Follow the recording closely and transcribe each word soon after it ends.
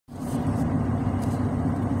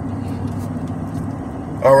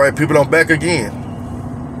All right, people, I'm back again.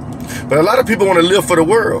 But a lot of people want to live for the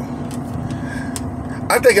world.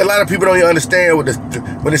 I think a lot of people don't even understand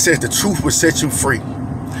when it says the truth will set you free.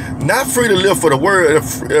 Not free to live for the world,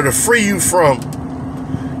 it'll free you from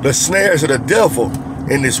the snares of the devil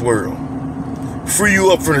in this world. Free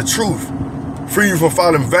you up from the truth. Free you from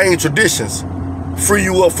following vain traditions. Free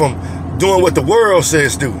you up from doing what the world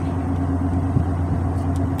says do.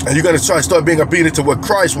 And you're going to try to start being obedient to what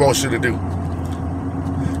Christ wants you to do.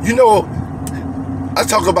 You know, I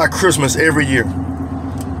talk about Christmas every year.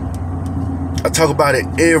 I talk about it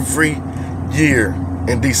every year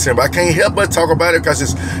in December. I can't help but talk about it because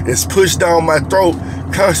it's pushed down my throat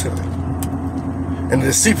constantly. And the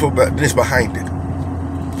deceitfulness behind it.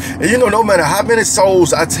 And you know, no matter how many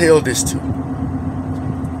souls I tell this to,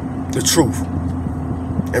 the truth,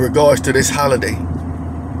 in regards to this holiday,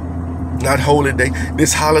 not holy day,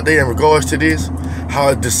 this holiday in regards to this,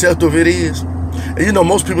 how deceptive it is, and you know,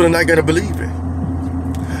 most people are not going to believe it.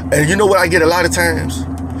 And you know what I get a lot of times?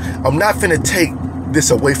 I'm not finna take this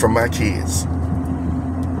away from my kids.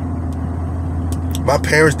 My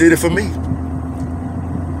parents did it for me.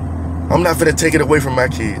 I'm not finna take it away from my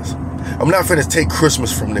kids. I'm not finna take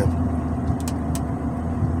Christmas from them.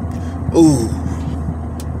 Ooh,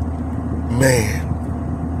 man.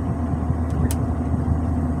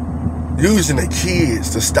 Using the kids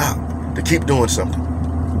to stop, to keep doing something.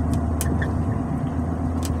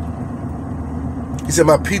 He said,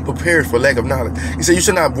 my people perish for lack of knowledge. He said, you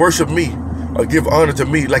should not worship me or give honor to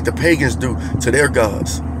me like the pagans do to their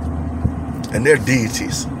gods and their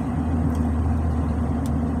deities.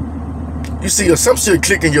 You see, some shit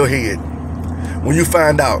click in your head when you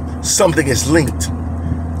find out something is linked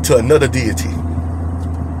to another deity.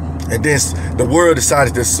 And then the world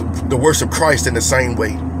decided to worship Christ in the same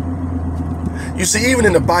way. You see, even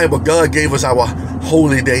in the Bible, God gave us our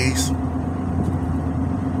holy days.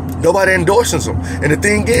 Nobody endorses them. And the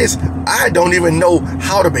thing is, I don't even know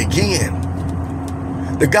how to begin.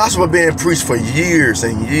 The gospel being preached for years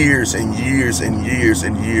and years and years and years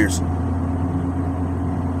and years.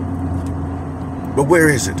 But where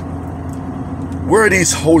is it? Where are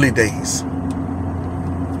these holy days?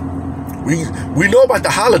 We know about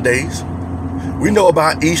the holidays. We know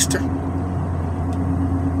about Easter.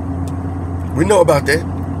 We know about that.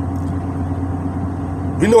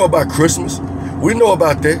 We know about Christmas. We know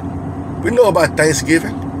about that. We know about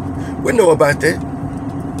Thanksgiving. We know about that.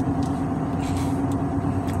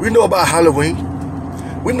 We know about Halloween.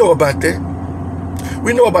 We know about that.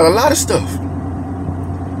 We know about a lot of stuff.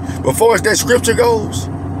 But as far as that scripture goes,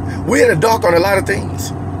 we're in the dark on a lot of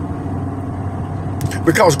things.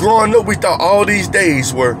 Because growing up, we thought all these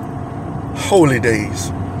days were holy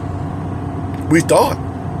days. We thought.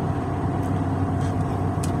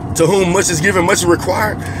 To whom much is given, much is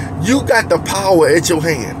required. You got the power at your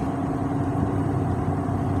hand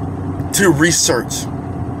to research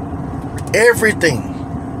everything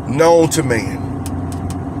known to man.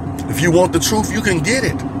 If you want the truth, you can get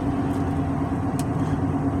it.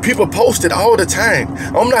 People post it all the time.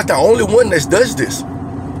 I'm not the only one that does this.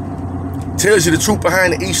 Tells you the truth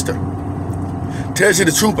behind the Easter. Tells you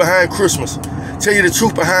the truth behind Christmas. Tell you the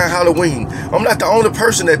truth behind Halloween. I'm not the only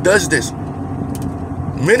person that does this.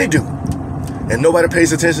 Many do. And nobody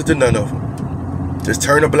pays attention to none of them. Just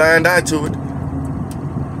turn a blind eye to it.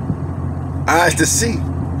 Eyes to see,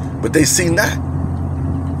 but they see not.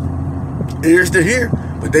 Ears to hear,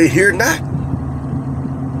 but they hear not.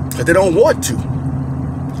 But they don't want to.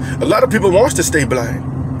 A lot of people want to stay blind.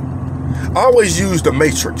 I always use the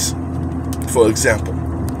Matrix, for example.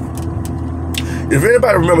 If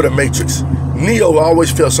anybody remember the Matrix, Neo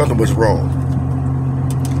always felt something was wrong.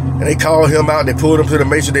 And they called him out, they pulled him to the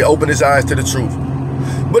Matrix, they opened his eyes to the truth.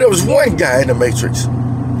 But there was one guy in the Matrix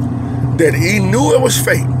that he knew it was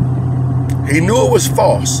fake. He knew it was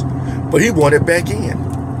false, but he wanted back in.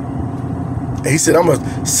 And he said, I'm going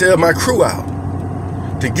to sell my crew out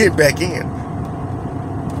to get back in.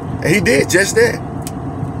 And he did just that.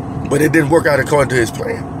 But it didn't work out according to his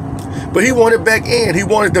plan. But he wanted back in. He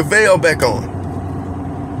wanted the veil back on.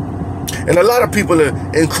 And a lot of people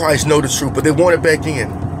in Christ know the truth, but they want it back in.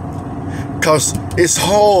 Because it's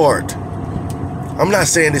hard. I'm not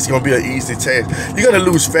saying it's going to be an easy task. You're going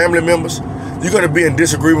to lose family members. You're going to be in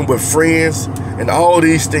disagreement with friends and all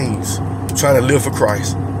these things trying to live for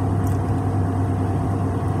Christ.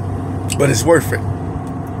 But it's worth it.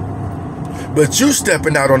 But you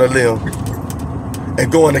stepping out on a limb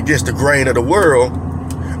and going against the grain of the world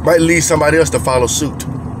might lead somebody else to follow suit.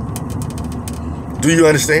 Do you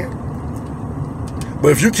understand?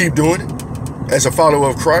 But if you keep doing it as a follower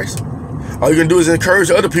of Christ, all you're going to do is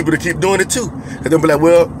encourage other people to keep doing it too. And they'll be like,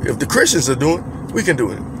 well, if the Christians are doing it, We can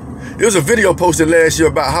do it. There was a video posted last year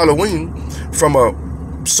about Halloween from a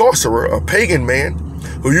sorcerer, a pagan man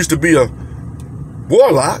who used to be a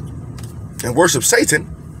warlock and worship Satan.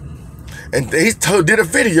 And he did a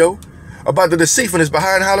video about the deceitfulness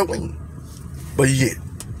behind Halloween. But yet,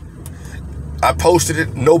 I posted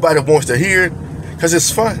it. Nobody wants to hear it because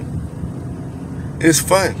it's fun. It's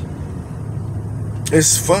fun.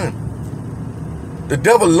 It's fun. The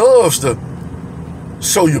devil loves to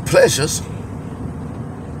show you pleasures.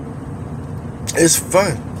 It's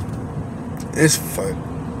fun. It's fun.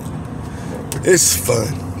 It's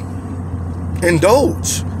fun.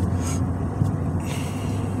 Indulge.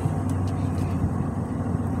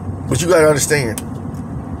 But you got to understand,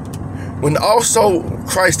 when also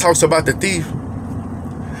Christ talks about the thief,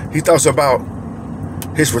 he talks about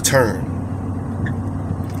his return.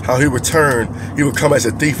 How he returned, he would come as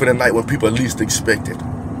a thief in the night when people least expect it.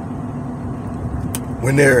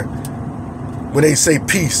 When they say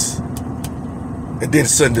peace, and then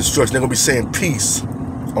sudden destruction, they're going to be saying peace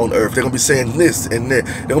on earth. They're going to be saying this and that.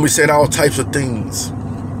 They're going to be saying all types of things.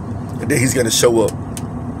 And then he's going to show up.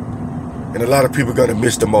 And a lot of people are going to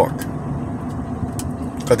miss the mark.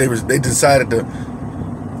 Because they decided to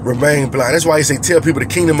remain blind. That's why he say, tell people the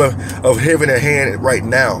kingdom of heaven at hand right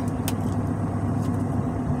now.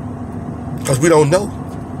 Because we don't know.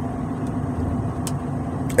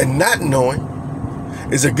 And not knowing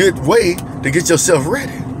is a good way to get yourself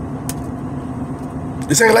ready.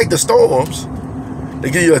 This ain't like the storms. They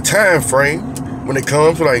give you a time frame when it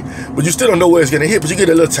comes, like, but you still don't know where it's gonna hit, but you get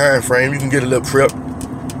a little time frame, you can get a little prep.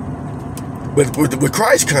 But with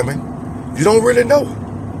Christ coming, you don't really know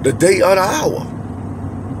the day or the hour.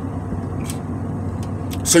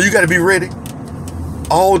 So you gotta be ready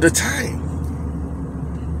all the time.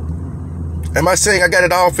 Am I saying I got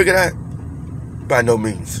it all figured out? By no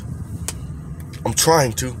means. I'm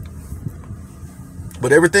trying to.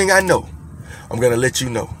 But everything I know, I'm going to let you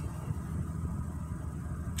know.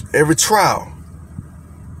 Every trial,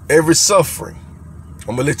 every suffering,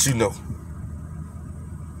 I'm going to let you know.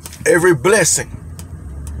 Every blessing,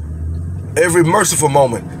 every merciful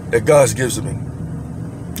moment that God gives me,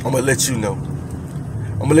 I'm going to let you know.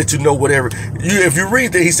 I'm going to let you know whatever. If you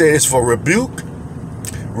read that, he said it's for rebuke,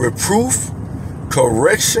 reproof,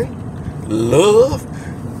 correction, love.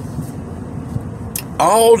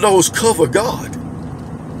 All those cover God.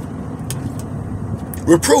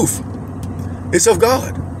 Reproof, it's of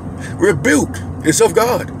God. Rebuke, it's of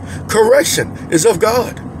God. Correction is of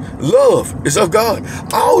God. Love is of God.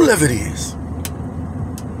 All of it is.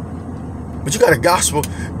 But you got a gospel.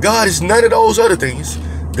 God is none of those other things.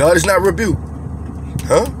 God is not rebuke.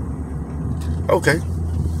 Huh? Okay.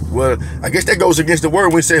 Well, I guess that goes against the word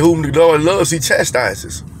when we say whom the Lord loves, he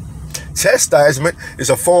chastises. Chastisement is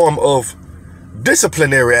a form of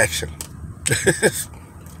disciplinary action.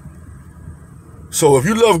 So if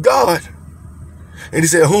you love God, and he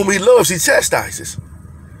said whom he loves, he chastises.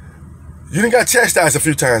 You done got chastised a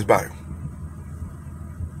few times by him.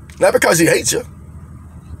 Not because he hates you,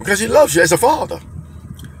 because he loves you as a father.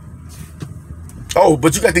 Oh,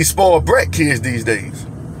 but you got these spoiled brat kids these days.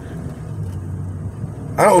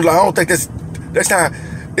 I don't think that's not.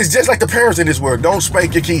 It's just like the parents in this world. Don't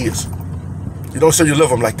spank your kids. You don't show you love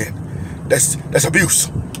them like that. That's abuse.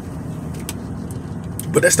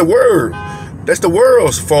 But that's the word. That's the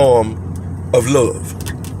world's form of love.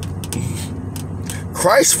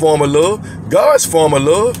 Christ's form of love, God's form of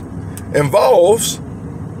love, involves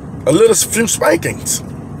a little few spankings.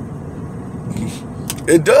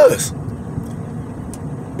 It does.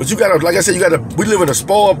 But you gotta, like I said, we live in a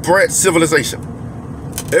spoiled brat civilization.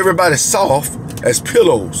 Everybody's soft as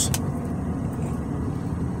pillows.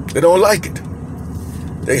 They don't like it.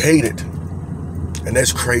 They hate it. And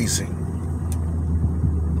that's crazy.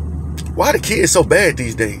 Why the kids so bad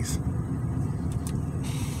these days?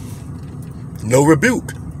 No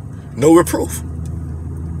rebuke. No reproof.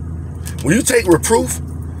 When you take reproof,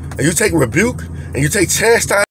 and you take rebuke, and you take chastisement,